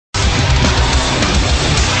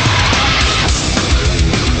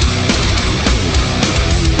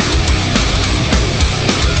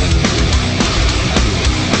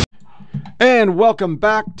And welcome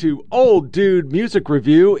back to Old Dude Music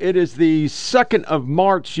Review. It is the 2nd of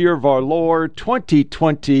March, year of our Lord,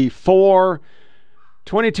 2024.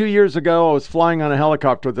 22 years ago, I was flying on a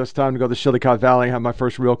helicopter this time to go to Chillicothe Valley, have my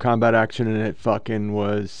first real combat action, and it fucking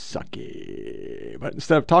was sucky. But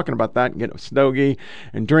instead of talking about that and getting stogie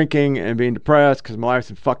and drinking and being depressed because my life's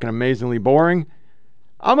been fucking amazingly boring,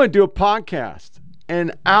 I'm going to do a podcast.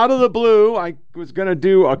 And out of the blue, I was going to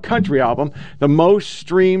do a country album. The most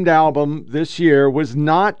streamed album this year was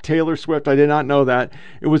not Taylor Swift. I did not know that.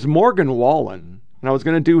 It was Morgan Wallen. And I was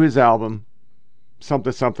going to do his album.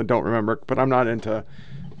 Something, don't remember. But I'm not into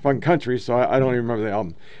fun country, so I don't even remember the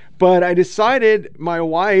album. But I decided, my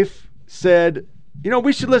wife said,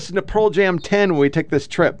 we should listen to Pearljam 10 when we take this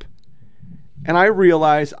trip. And I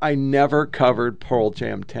realized I never covered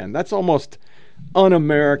Pearljam 10. That's almost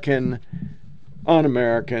un-American. Don't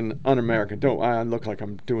I look like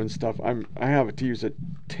I'm doing stuff? I have to use a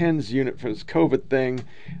TENS unit for this COVID thing.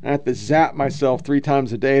 I have to zap myself 3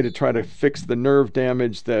 times a day to try to fix the nerve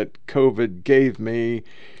damage that COVID gave me,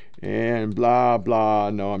 and blah blah.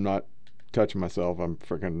 No, I'm not touching myself. I'm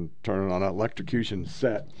freaking turning on an electrocution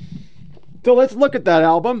set. So let's look at that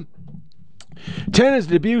album. 10 is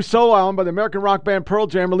the debut solo album by the American rock band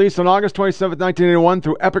Pearljam, released on August 27, 1981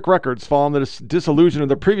 through Epic Records, following the dissolution of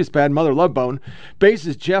their previous band, Mother Love Bone.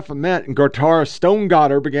 Bassist Jeff Ament and guitarist Stone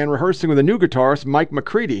Goddard began rehearsing with a new guitarist, Mike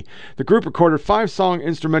McCready. The group recorded 5-song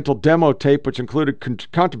instrumental demo tape, which included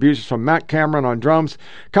contributions from Matt Cameron on drums.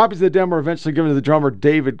 Copies of the demo were eventually given to the drummer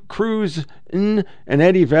David Cruz and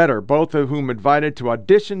Eddie Vedder, both of whom invited to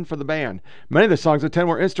audition for the band. Many of the songs of 10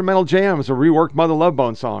 were instrumental jams or reworked Mother Love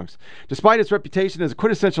Bone songs. Despite its reputation as a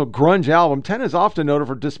quintessential grunge album, 10 is often noted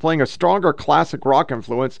for displaying a stronger classic rock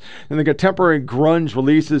influence than the contemporary grunge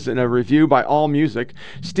releases. In a review by AllMusic,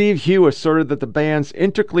 Steve Hugh asserted that the band's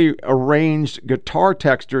intricately arranged guitar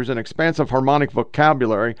textures and expansive harmonic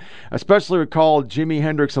vocabulary especially recalled Jimi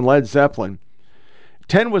Hendrix and Led Zeppelin.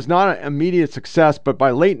 10 was not an immediate success, but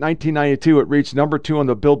by late 1992, it reached number 2 on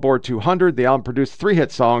the Billboard 200. The album produced 3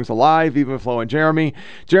 hit songs, Alive, Even Flow, and Jeremy.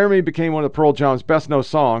 Jeremy became one of Pearl Jam's best-known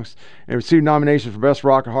songs and received nominations for Best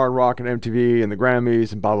Rock and Hard Rock and MTV and the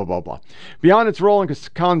Grammys and blah, blah, blah, blah. Beyond its role in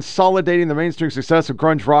consolidating the mainstream success of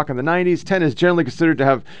grunge rock in the 90s, 10 is generally considered to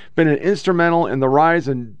have been an instrumental in the rise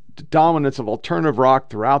and dominance of alternative rock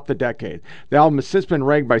throughout the decade. The album has since been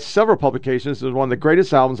ranked by several publications as one of the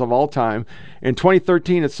greatest albums of all time. In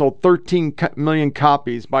 2013, it sold 13 million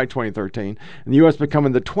copies by 2013, and the U.S.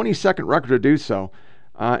 becoming the 22nd record to do so,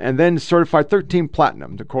 and then certified 13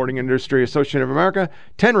 platinum. According to Industry Association of America,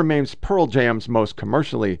 10 remains Pearl Jam's most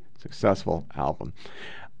commercially successful album.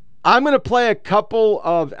 I'm going to play a couple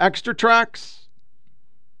of extra tracks,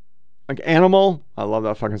 like Animal. I love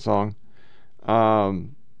that fucking song.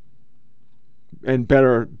 And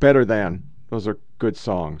Better Than. Those are good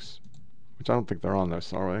songs, which I don't think they're on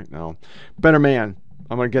this, all right? No. Better Man.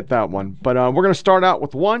 I'm going to get that one. But we're going to start out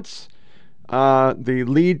with Once, the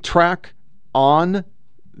lead track on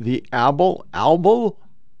the album,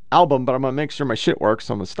 but I'm going to make sure my shit works,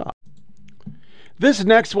 so I'm going to stop. This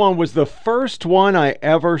next one was the first one I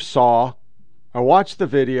ever saw. I watched the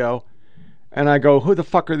video, and I go, who the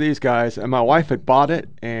fuck are these guys? And my wife had bought it,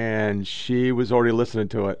 and she was already listening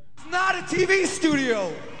to it. It's not a TV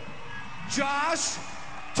studio. Josh,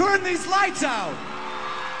 turn these lights out.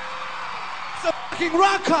 It's a fucking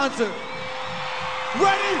rock concert.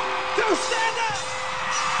 Ready to stand up.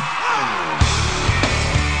 Ah!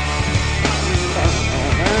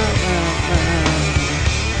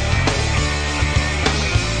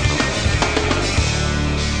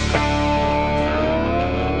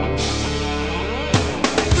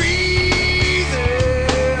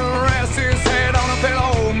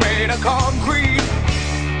 Concrete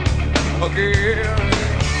again.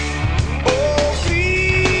 Oh,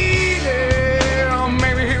 feeling.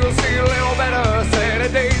 Maybe he'll see a little better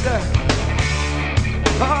Saturdays.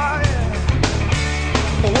 Oh, yeah.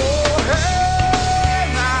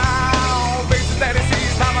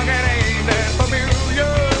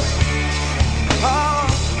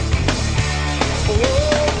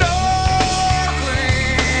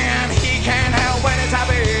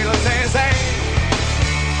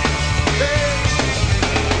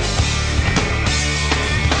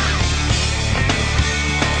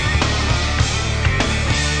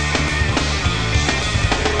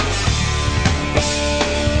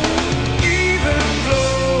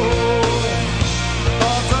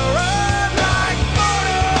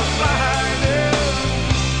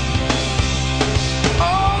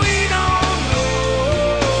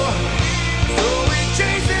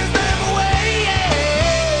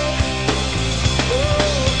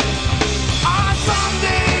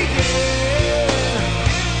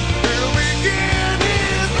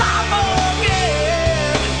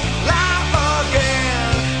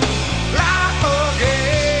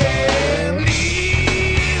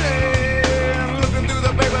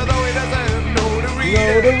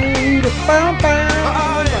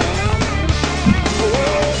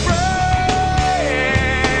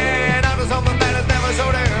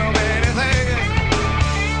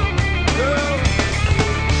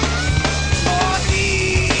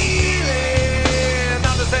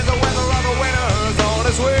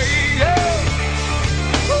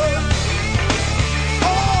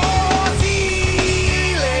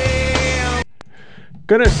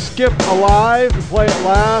 Gonna skip Alive and play it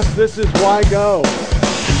last. This is Why Go.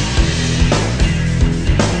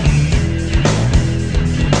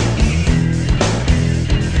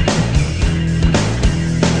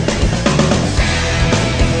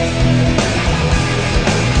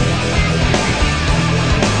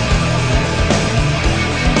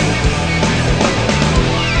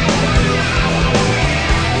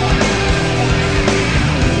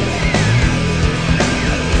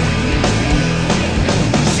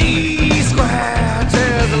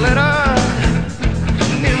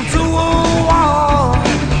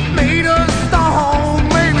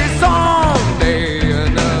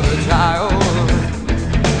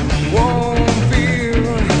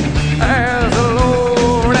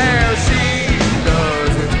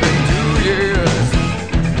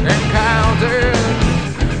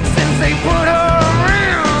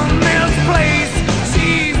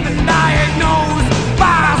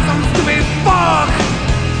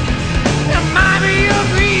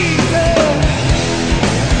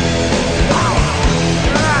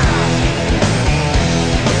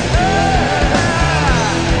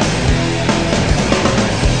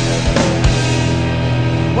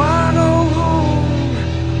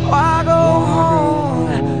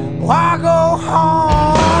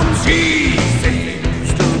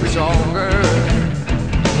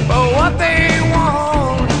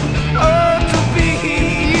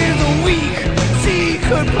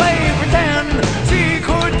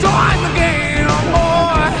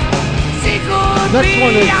 Next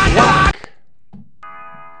one is Rock.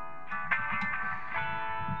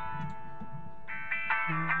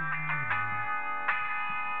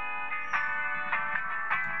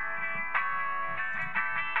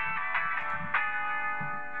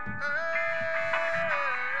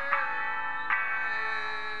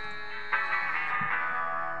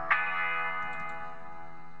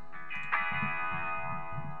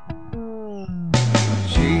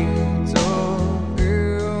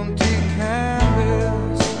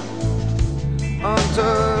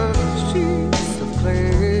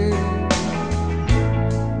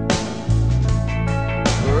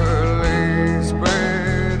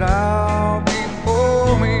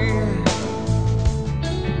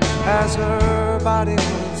 As her body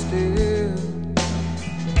holds still,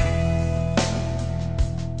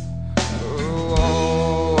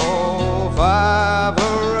 oh, 5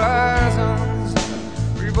 horizons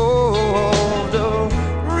revolved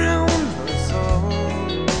around her soul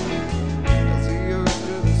as the earth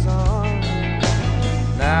to the sun.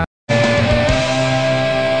 Now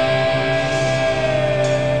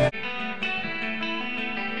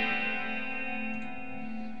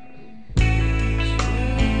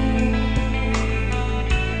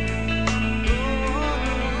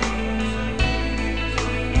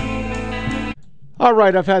All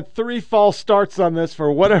right, I've had 3 false starts on this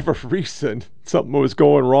for whatever reason. Something was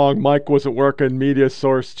going wrong. Mic wasn't working. Media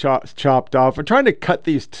source chopped off. I'm trying to cut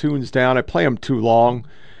these tunes down. I play them too long,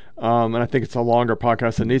 and I think it's a longer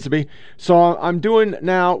podcast than it needs to be. So I'm doing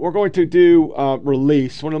now, we're going to do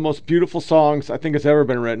Release, one of the most beautiful songs I think has ever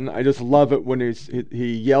been written. I just love it when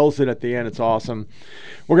he yells it at the end. It's awesome.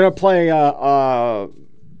 We're going to play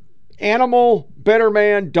Animal, Better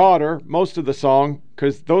Man, Daughter, most of the song,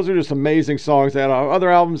 because those are just amazing songs that are other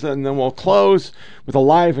albums, and then we'll close with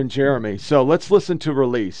Alive and Jeremy. So let's listen to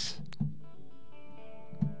Release.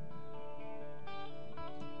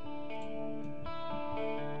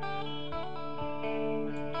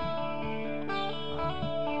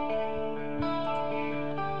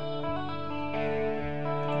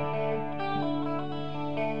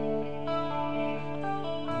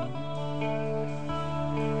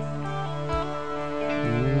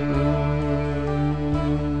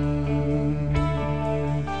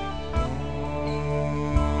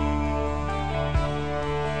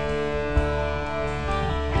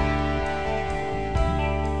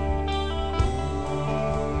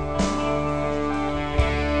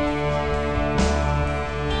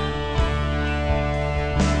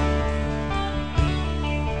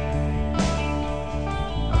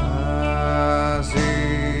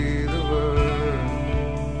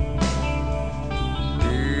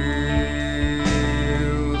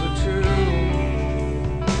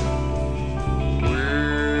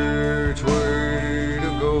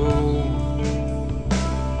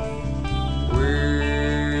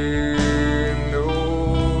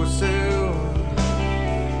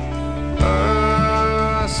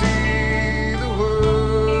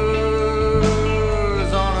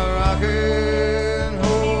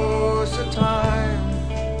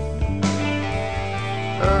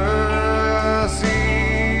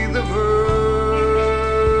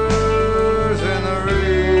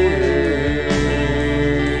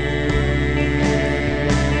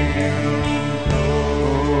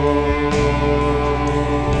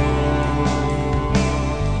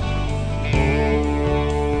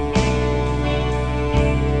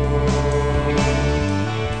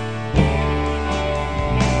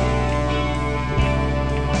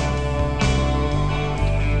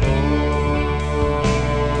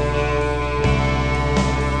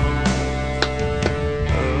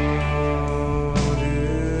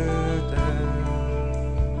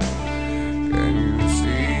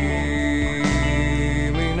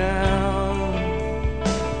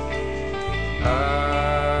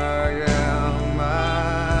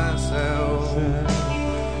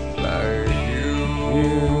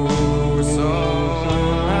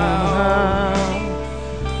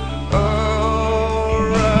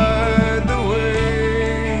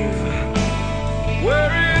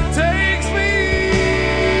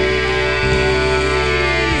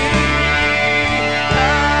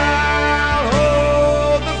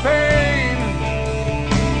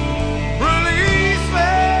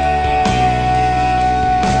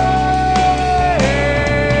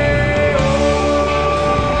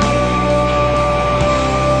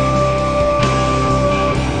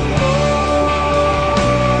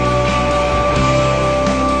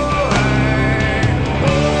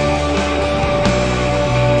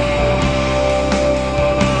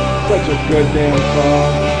 Such a good damn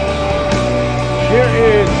song. Here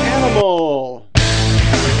is Animal.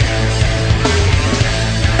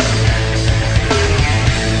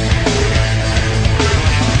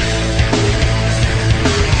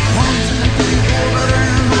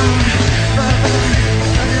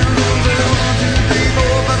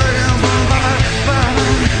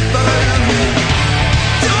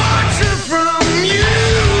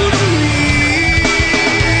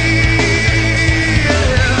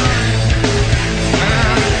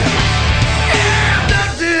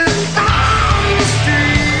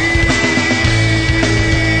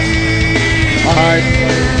 I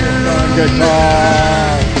play this on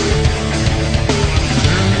guitar.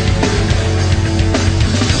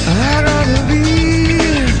 I'd rather be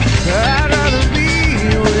with an animal.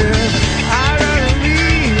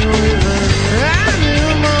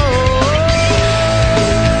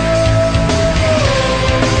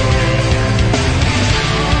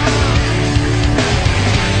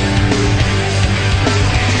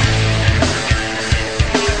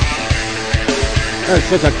 That's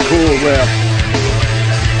such a cool riff.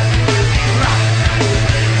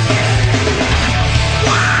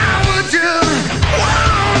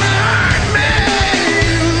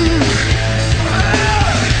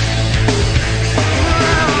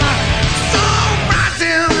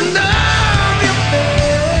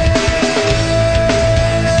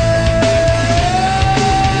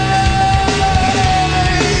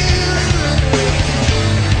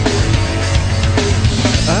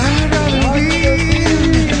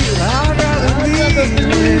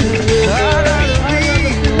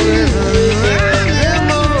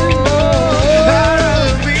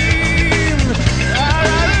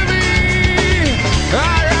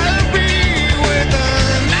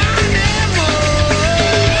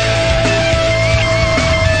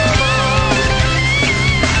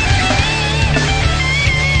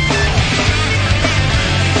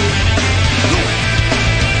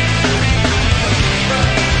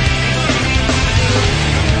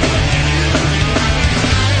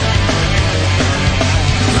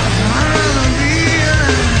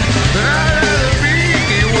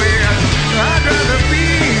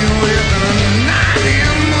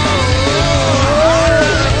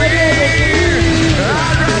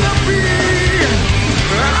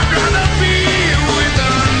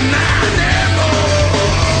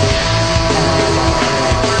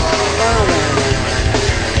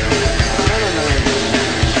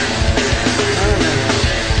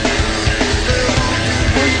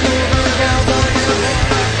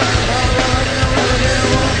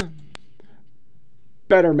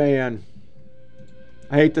 Better Man.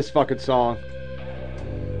 I hate this fucking song.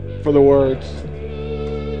 For the words.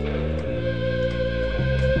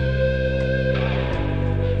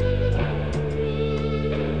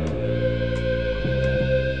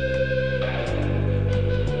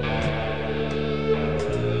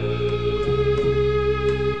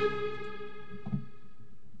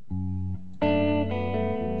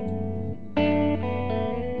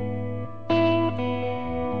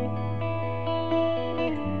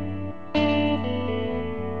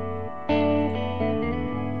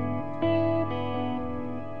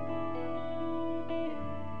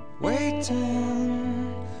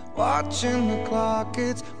 Watching the clock,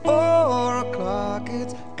 it's 4 o'clock,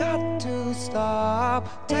 it's got to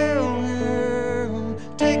stop. Tell him,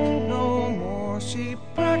 take no more. She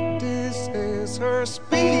practices her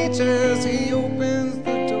speech as he opens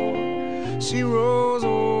the door. She rolls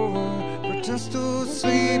over, pretends to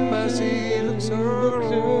sleep as he looks her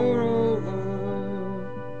over.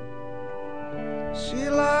 She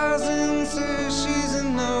lies and says she's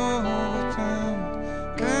in love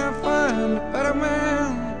town, can't find a better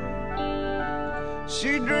man.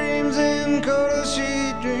 She dreams in color,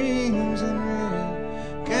 she dreams in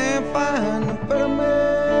red. Can't find a better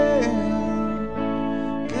man.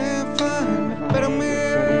 Can't find a better man.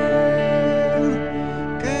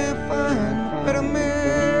 Can't find a better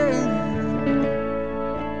man.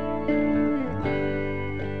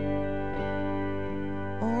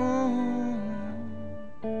 Oh.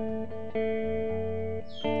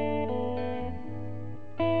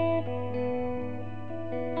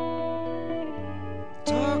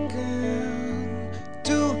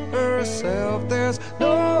 There's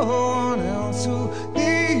no one else who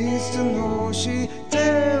needs to know. She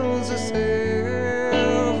tells herself.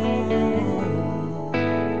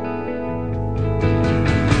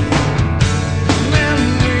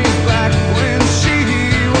 Memories back when she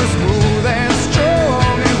was smooth and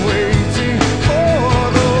strong and waiting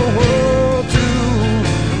for the world to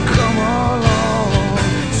come along.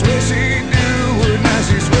 Swear she'd do it, now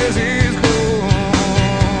she swears he's gone.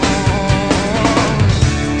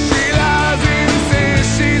 She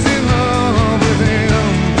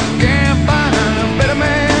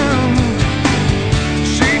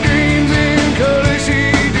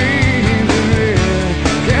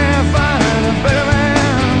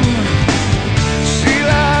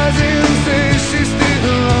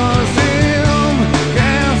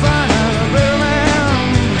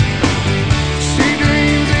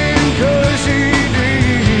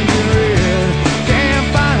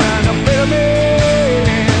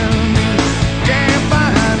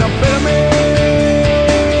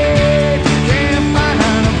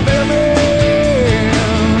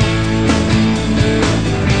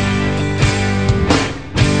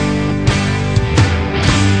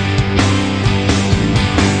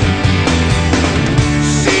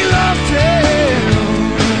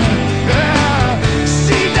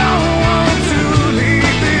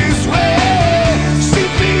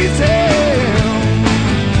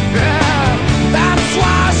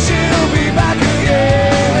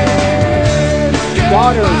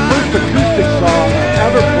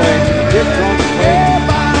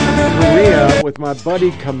my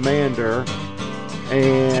buddy Commander,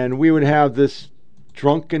 and we would have this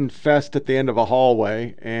drunken fest at the end of a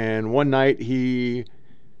hallway. And one night he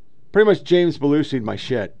pretty much James Belushi'd my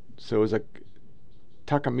shit. So it was a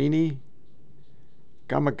Takamine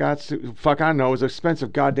Gamagatsu. Fuck, I don't know. It was an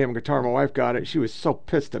expensive goddamn guitar. My wife got it. She was so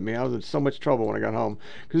pissed at me. I was in so much trouble when I got home.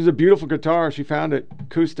 Because it was a beautiful guitar. She found it.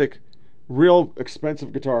 Acoustic. Real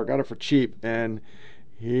expensive guitar. Got it for cheap. And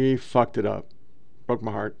he fucked it up. Broke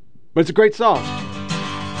my heart. But it's a great song.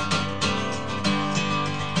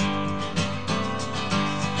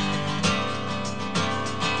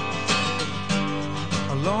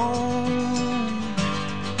 Alone,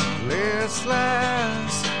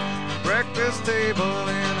 listless, breakfast table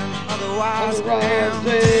in an otherwise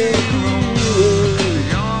empty room. The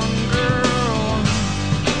young girl,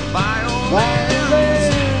 violins,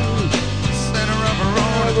 center of her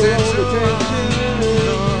own attention.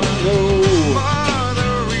 The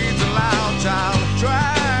mother reads aloud, child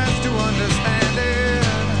tries to understand it,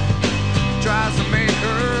 tries to make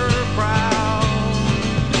her proud.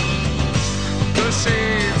 The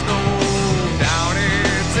shades go down,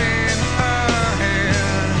 it's in her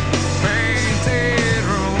head. Painted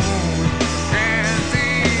room, can't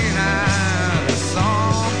deny there's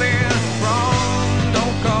something wrong.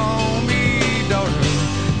 Don't call me daughter,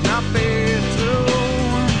 not fit to.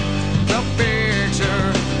 The picture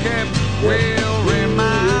kept will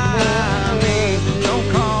remind me. Don't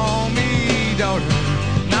call me daughter,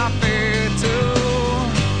 not fit to.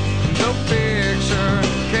 The picture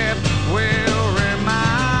kept will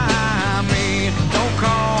remind me. Don't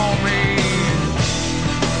call me.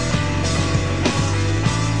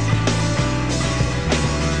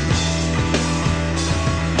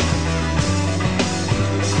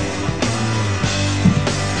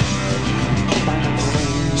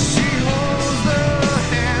 She holds the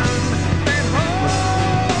hand that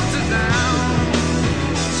holds it down.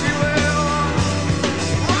 She will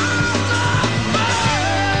rise up.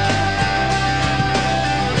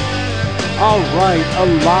 All right,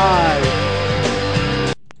 Alive.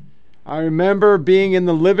 I remember being in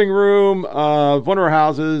the living room of one of our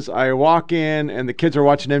houses. I walk in and the kids are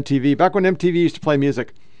watching MTV. Back when MTV used to play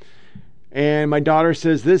music. And my daughter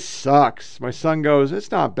says, "This sucks." My son goes,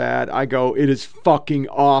 "It's not bad." I go, "It is fucking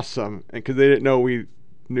awesome." And because they didn't know we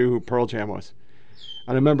knew who Pearl Jam was.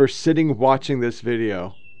 And I remember sitting watching this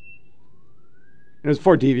video. It was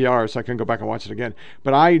before DVR, so I couldn't go back and watch it again.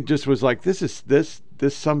 But I just was like, this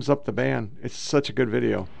sums up the band. It's such a good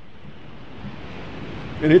video.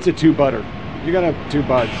 And it's a 2-budder. You gotta have 2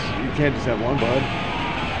 buds. You can't just have 1 bud.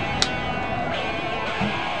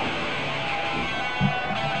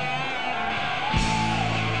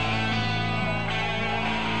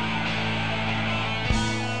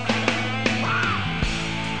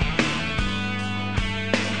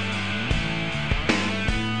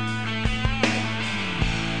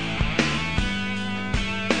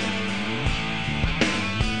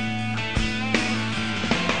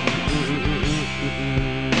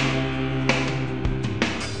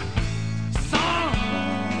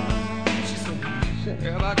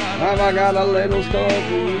 Have I got a little story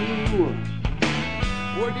for you?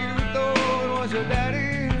 What you thought was your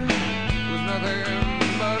daddy was nothing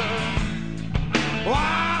but a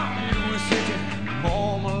while you were sitting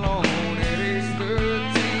home alone at age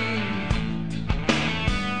 13.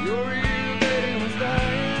 Your real daddy was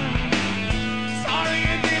dying. Sorry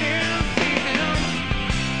you didn't see him,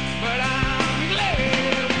 but I'm glad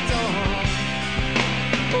we told.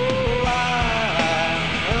 Oh,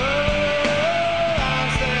 I'm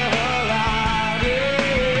still alive, yeah.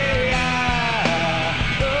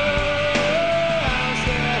 I'm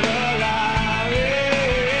still alive, yeah.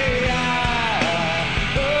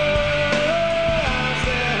 I'm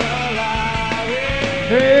still alive, yeah.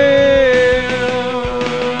 Hey,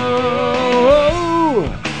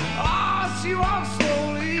 Oh, she walked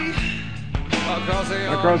slowly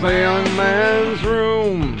across a young man's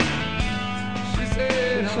room. She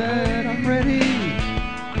said, Said, "I'm ready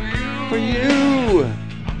for you. you."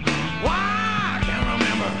 Why I can't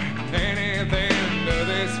remember anything to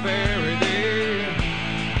this very day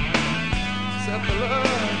except the love.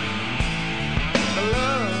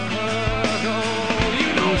 Oh, you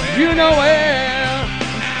know it. You know where.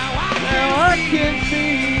 Now I can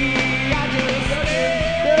see. I just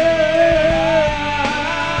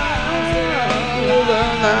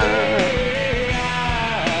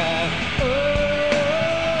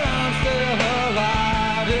I'm still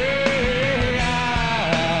alive, yeah.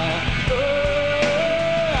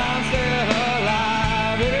 I'm still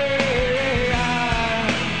alive, yeah.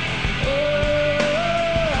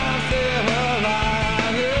 I'm still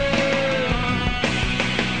alive, yeah.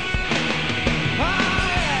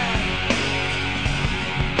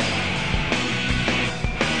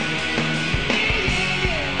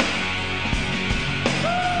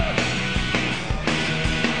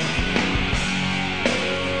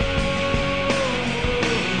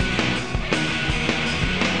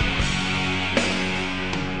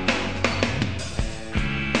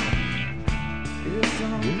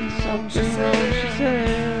 Something wrong, she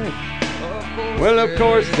said. Well, of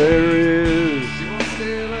course there is. You're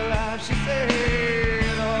still alive, she said.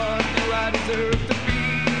 Or do I deserve to be?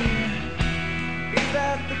 Is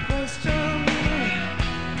that the question?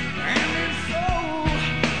 And if so,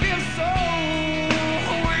 who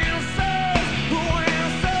answers?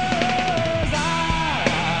 I'm still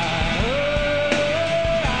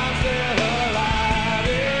alive. I'm still alive.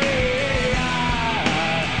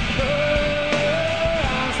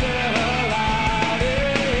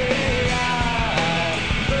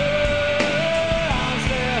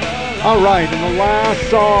 All right, and the last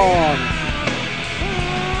song,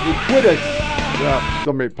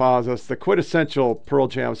 let me pause this. The quintessential Pearl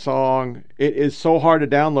Jam song. It is so hard to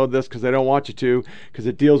download this because they don't want you to, because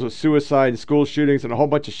it deals with suicide and school shootings and a whole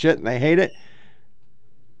bunch of shit, and they hate it.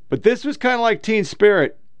 But this was kind of like Teen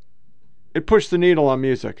Spirit. It pushed the needle on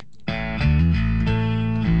music.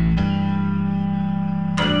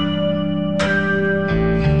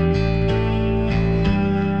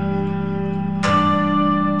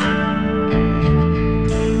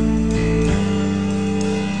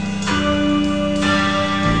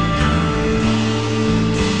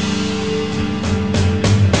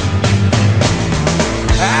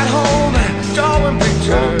 At home, drawing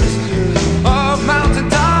pictures of mountain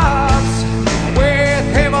tops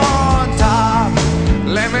with him on top.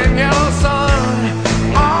 Let me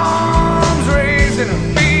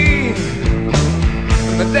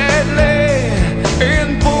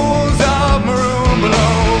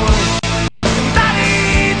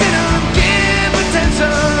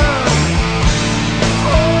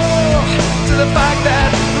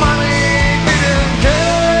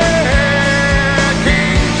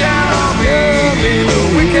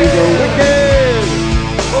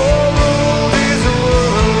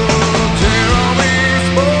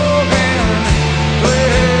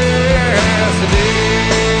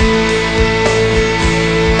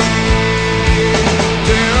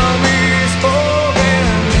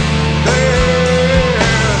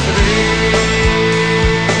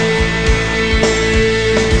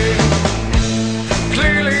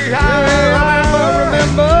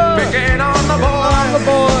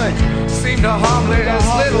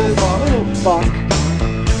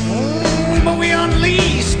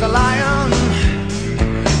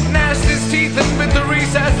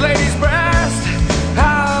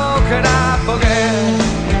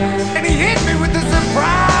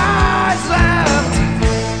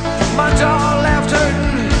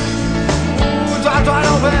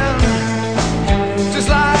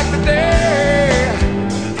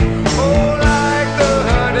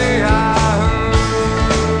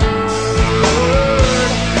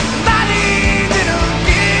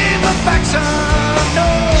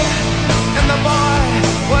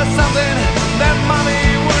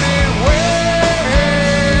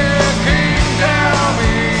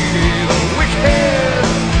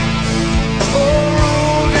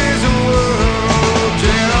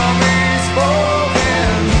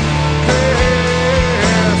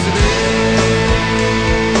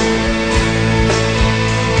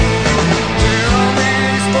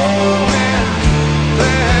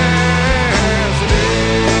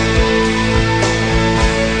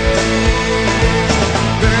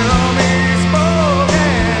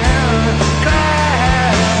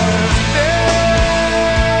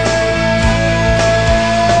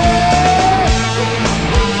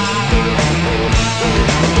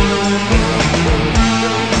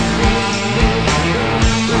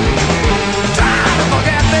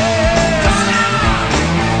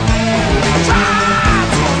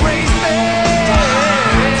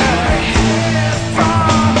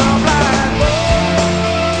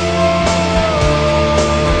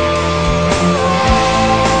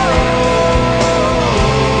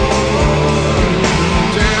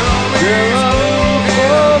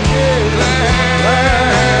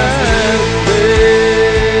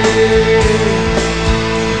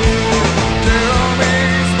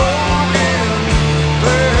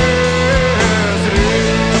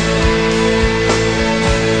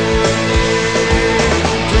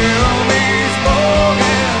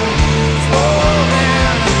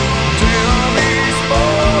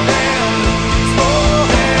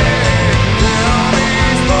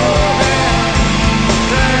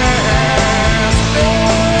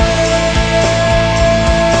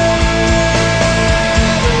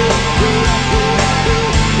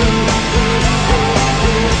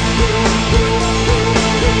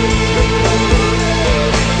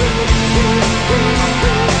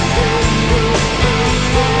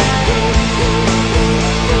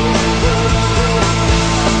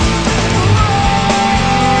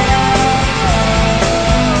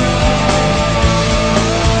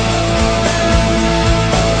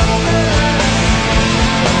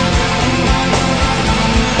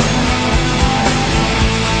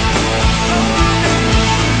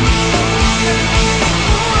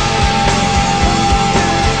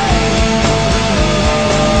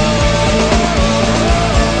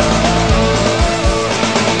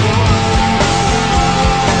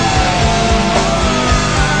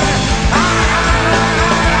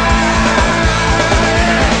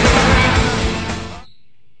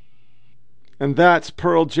And that's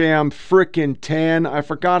Pearljam frickin' 10. I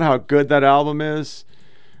forgot how good that album is.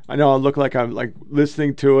 I know I look like I'm like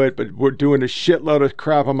listening to it, but we're doing a shitload of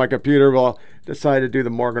crap on my computer. Well, I decided to do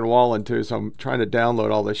the Morgan Wallen too, so I'm trying to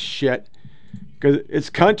download all this shit. Because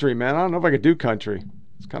it's country, man. I don't know if I could do country.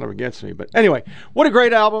 It's kind of against me. But anyway, what a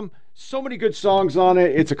great album. So many good songs on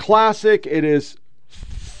it. It's a classic. It is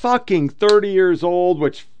fucking 30 years old,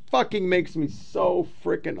 which fucking makes me so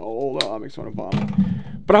freaking old. Oh, it makes me want to vomit.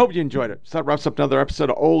 But I hope you enjoyed it. So that wraps up another episode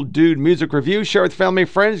of Old Dude Music Review. Share with family and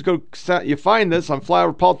friends. You find this on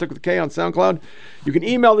Flyover, PolitiK with a K on SoundCloud. You can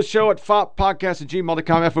email the show at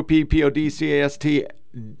foppodcast@gmail.com,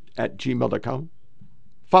 FOPPODCAST@gmail.com.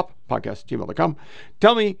 foppodcast@gmail.com.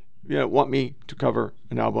 Tell me you want me to cover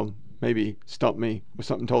an album. Maybe stump me with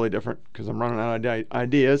something totally different because I'm running out of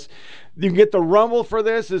ideas. You can get the Rumble for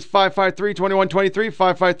this is 553-2123,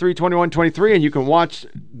 553-2123, and you can watch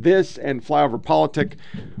this and Flyover PolitiK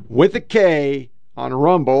with a K on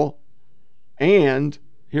Rumble and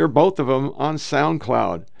hear both of them on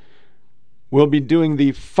SoundCloud. We'll be doing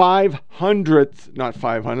the 8-year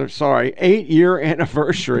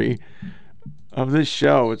anniversary of this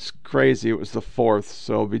show. It's crazy. It was the 4th,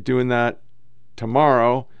 so we'll be doing that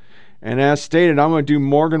tomorrow. And as stated, I'm going to do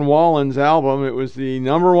Morgan Wallen's album. It was the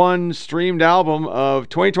number one streamed album of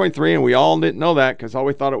 2023, and we all didn't know that because all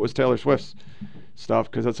we thought it was Taylor Swift's stuff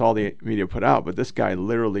because that's all the media put out. But this guy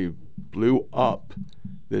literally blew up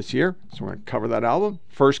this year, so we're going to cover that album.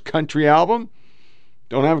 First country album.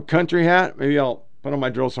 Don't have a country hat. Maybe I'll put on my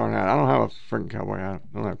drill sergeant hat. I don't have a freaking cowboy hat.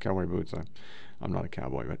 I don't have cowboy boots. I'm not a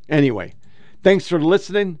cowboy. But anyway, thanks for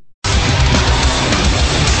listening.